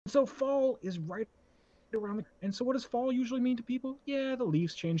So fall is right around the, and so what does fall usually mean to people? Yeah, the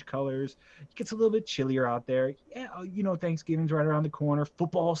leaves change colors. It gets a little bit chillier out there. Yeah, Thanksgiving's right around the corner.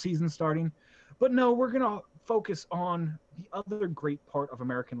 Football season starting. But no, we're going to focus on the other great part of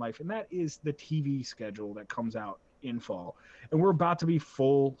American life, and that is the TV schedule that comes out in fall. And we're about to be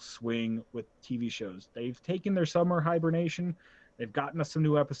full swing with TV shows. They've taken their summer hibernation. They've gotten us some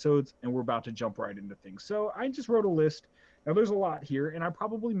new episodes, and we're about to jump right into things. So I just wrote a list. Now, there's a lot here, and I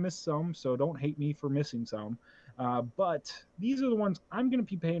probably missed some, so don't hate me for missing some. But these are the ones I'm going to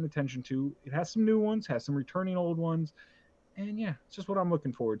be paying attention to. It has some new ones, has some returning old ones, and yeah, it's just what I'm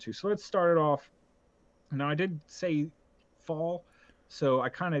looking forward to. So let's start it off. Now, I did say fall, so I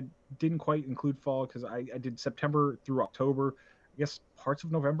kind of didn't quite include fall because I did September through October. I guess parts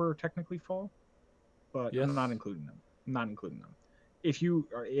of November are technically fall, but I'm not Yes. including them. I'm not including them. If you,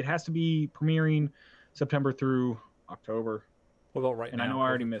 it has to be premiering September through October, What about right and I now? know I What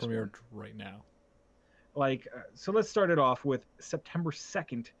already if it missed one. premiered right now? So let's start it off with September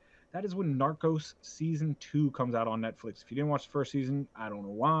 2nd. That is when Narcos season 2 comes out on Netflix. If you didn't watch the first season, I don't know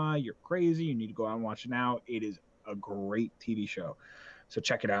why. You're crazy. You need to go out and watch it now. It is a great TV show. So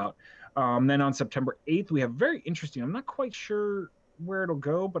check it out. Then on September 8th, we have very interesting. I'm not quite sure where it'll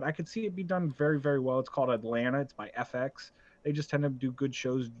go, but I could see it be done very, very well. It's called Atlanta. It's by FX. They just tend to do good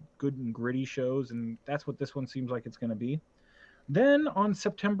shows, good and gritty shows, and that's what this one seems like it's going to be. Then on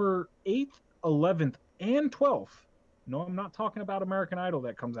September 8th, 11th, and 12th, no, I'm not talking about American Idol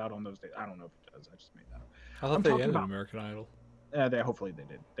that comes out on those days. I don't know if it does. I just made that up. I thought I'm they talking ended about American Idol. hopefully they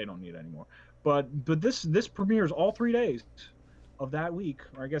did. They don't need it anymore. But this premieres all 3 days of that week,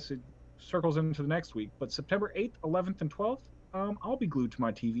 or I guess it circles into the next week. But September 8th, 11th, and 12th, I'll be glued to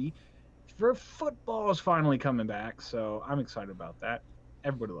my TV. For football is finally coming back, so I'm excited about that.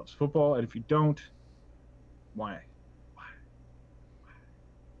 Everybody loves football, and if you don't, why?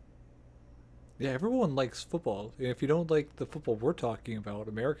 Yeah, everyone likes football. And if you don't like the football we're talking about,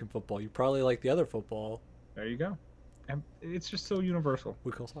 American football, you probably like the other football There you go. And it's just so universal.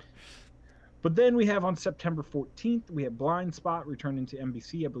 we call soccer. But then we have on September 14th, we have Blind Spot returning to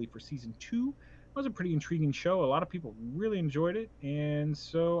NBC, I believe, for season 2. It was a pretty intriguing show. A lot of people really enjoyed it. And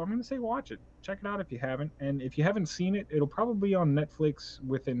so I'm going to say watch it. Check it out if you haven't. And if you haven't seen it, it'll probably be on Netflix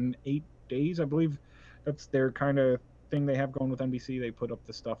within 8 days. I believe that's their kind of thing they have going with NBC. They put up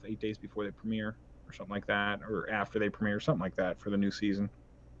the stuff 8 days before they premiere or something like that, or after they premiere, something like that for the new season.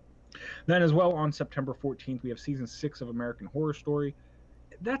 Then, as well, on September 14th, we have season 6 of American Horror Story.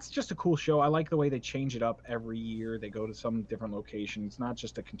 That's just a cool show. I like the way they change it up every year. They go to some different location. It's not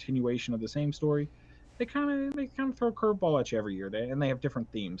just a continuation of the same story. They kind of throw a curveball at you every year. And they have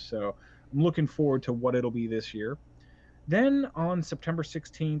different themes. So I'm looking forward to what it'll be this year. Then on September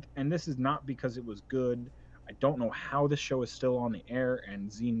 16th, and this is not because it was good. I don't know how this show is still on the air,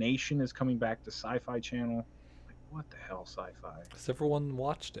 and Z Nation is coming back to Sci-Fi Channel. Like, what the hell, Sci-Fi? Because everyone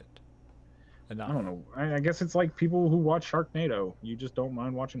watched it I enough. don't know. I guess it's like people who watch Sharknado. You just don't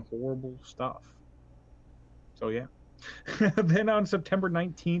mind watching horrible stuff. So yeah. Then on September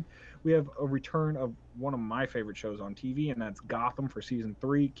 19th, we have a return of one of my favorite shows on TV, and that's Gotham for season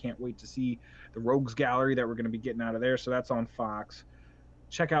 3. Can't wait to see the Rogues Gallery that we're going to be getting out of there. So that's on Fox.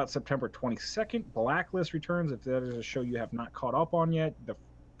 Check out September 22nd. Blacklist returns. If that is a show you have not caught up on yet, the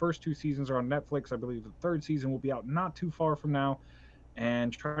first 2 seasons are on Netflix. I believe the third season will be out not too far from now.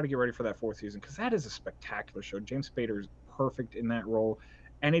 And try to get ready for that fourth season because that is a spectacular show. James Spader is perfect in that role,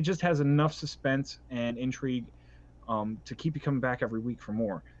 and it just has enough suspense and intrigue to keep you coming back every week for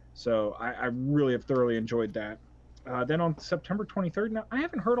more. So I really have thoroughly enjoyed that. Then on September 23rd, now I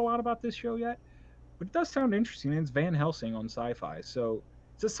haven't heard a lot about this show yet, but it does sound interesting. It's Van Helsing on Sci-Fi, so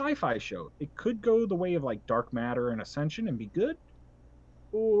it's a sci-fi show. It could go the way of like Dark Matter and Ascension and be good,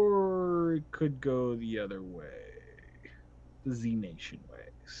 or it could go the other way, the Z Nation way.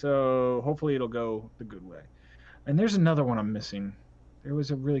 So hopefully it'll go the good way. And there's another one I'm missing. There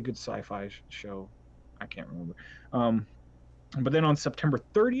was a really good sci-fi show. I can't remember. Um, but then on September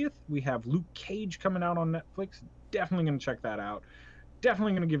 30th, we have Luke Cage coming out on Netflix. Definitely going to check that out.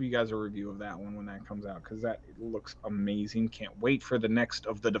 Definitely going to give you guys a review of that one when that comes out because that looks amazing. Can't wait for the next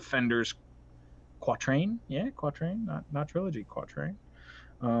of the Defenders Quatrain. Yeah, Quatrain, not trilogy, Quatrain,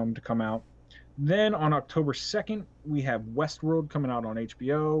 to come out. Then on October 2nd, we have Westworld coming out on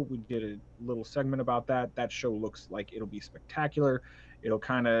HBO. We did a little segment about that. That show looks like it'll be spectacular. It'll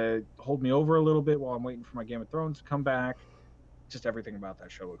kind of hold me over a little bit while I'm waiting for my Game of Thrones to come back. Just everything about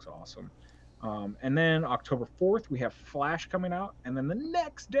that show looks awesome. And then October 4th, we have Flash coming out. And then the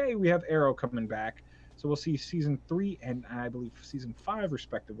next day, we have Arrow coming back. So we'll see season 3 and I believe season 5,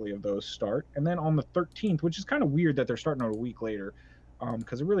 respectively, of those start. And then on the 13th, which is kind of weird that they're starting a week later,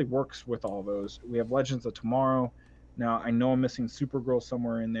 because it really works with all those. We have Legends of Tomorrow. Now I know I'm missing Supergirl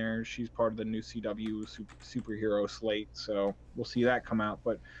somewhere in there. She's part of the new CW superhero slate, so we'll see that come out.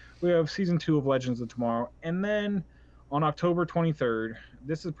 But we have season 2 of Legends of Tomorrow, and then on October 23rd,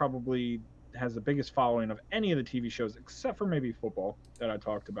 this is probably has the biggest following of any of the TV shows except for maybe football that I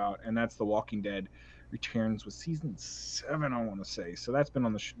talked about, and that's The Walking Dead returns with season 7, I want to say. So that's been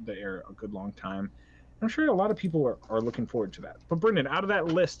on the air a good long time. I'm sure a lot of people are looking forward to that. But Brendan, out of that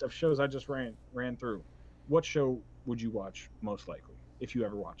list of shows I just ran through, what show would you watch most likely if you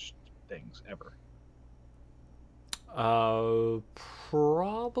ever watched things ever?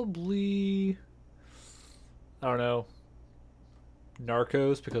 Probably, I don't know,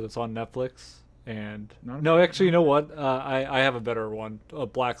 Narcos, because it's on Netflix. And no, actually, you know what? I have a better one.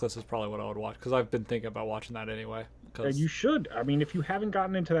 Blacklist is probably what I would watch, because I've been thinking about watching that anyway. You should. I mean, if you haven't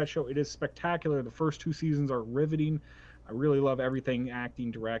gotten into that show, it is spectacular. The first 2 seasons are riveting. I really love everything,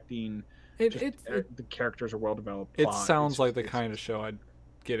 acting, directing. The characters are well developed. It sounds like the kind of show I'd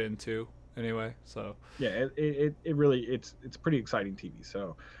get into anyway. So yeah, it really it's pretty exciting TV.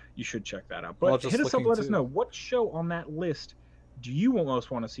 So you should check that out. But hit us up, let us know what show on that list do you most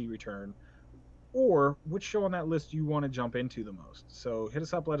want to see return, or which show on that list do you want to jump into the most. So hit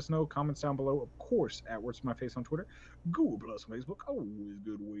us up, let us know. Comments down below, of course, at Words to My Face on Twitter, Google Plus, Facebook. Always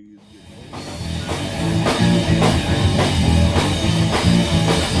good ways.